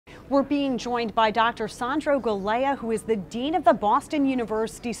We're being joined by Dr. Sandro Galea, who is the Dean of the Boston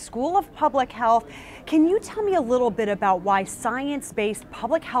University School of Public Health. Can you tell me a little bit about why science-based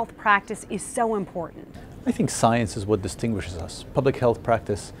public health practice is so important? I think science is what distinguishes us. Public health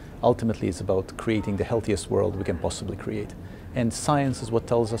practice ultimately is about creating the healthiest world we can possibly create. And science is what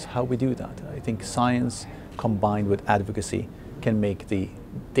tells us how we do that. I think science combined with advocacy can make the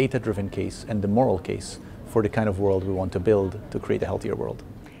data-driven case and the moral case for the kind of world we want to build to create a healthier world.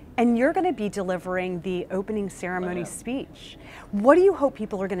 And you're going to be delivering the opening ceremony speech. What do you hope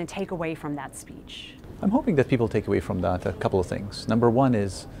people are going to take away from that speech? I'm hoping that people take away from that a couple of things. Number one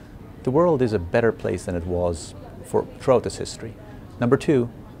is the world is a better place than it was throughout its history. Number two,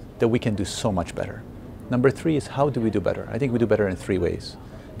 that we can do so much better. Number three is how do we do better? I think we do better in three ways.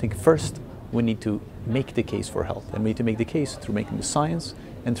 I think first, we need to make the case for health, and we need to make the case through making the science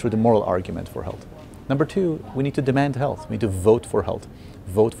and through the moral argument for health. Number two, we need to demand health. We need to vote for health.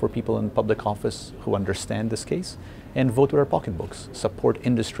 Vote for people in public office who understand this case, and vote with our pocketbooks. Support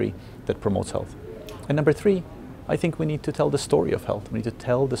industry that promotes health. And number three, I think we need to tell the story of health. We need to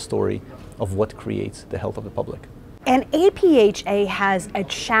tell the story of what creates the health of the public. And APHA has a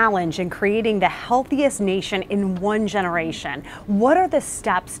challenge in creating the healthiest nation in one generation. What are the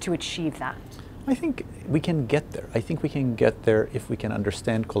steps to achieve that? I think we can get there. I think we can get there if we can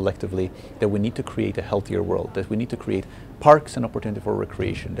understand collectively that we need to create a healthier world, that we need to create parks and opportunity for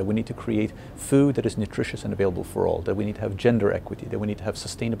recreation, that we need to create food that is nutritious and available for all, that we need to have gender equity, that we need to have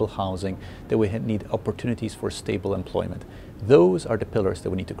sustainable housing, that we need opportunities for stable employment. Those are the pillars that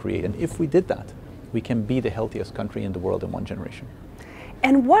we need to create. And if we did that, we can be the healthiest country in the world in one generation.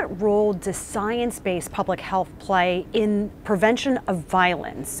 And what role does science-based public health play in prevention of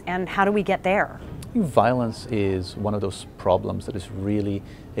violence, and how do we get there? I think violence is one of those problems that is really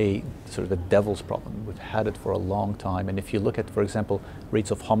a sort of a devil's problem. We've had it for a long time, and if you look at, for example,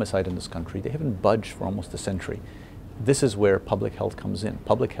 rates of homicide in this country, they haven't budged for almost a century. This is where public health comes in.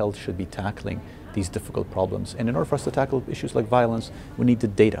 Public health should be tackling these difficult problems. And in order for us to tackle issues like violence, we need the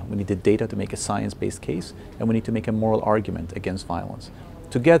data. We need the data to make a science-based case, and we need to make a moral argument against violence.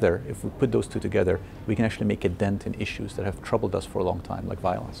 Together, if we put those two together, we can actually make a dent in issues that have troubled us for a long time, like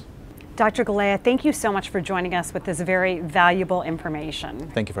violence. Dr. Galea, thank you so much for joining us with this very valuable information.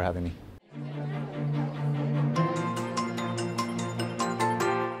 Thank you for having me.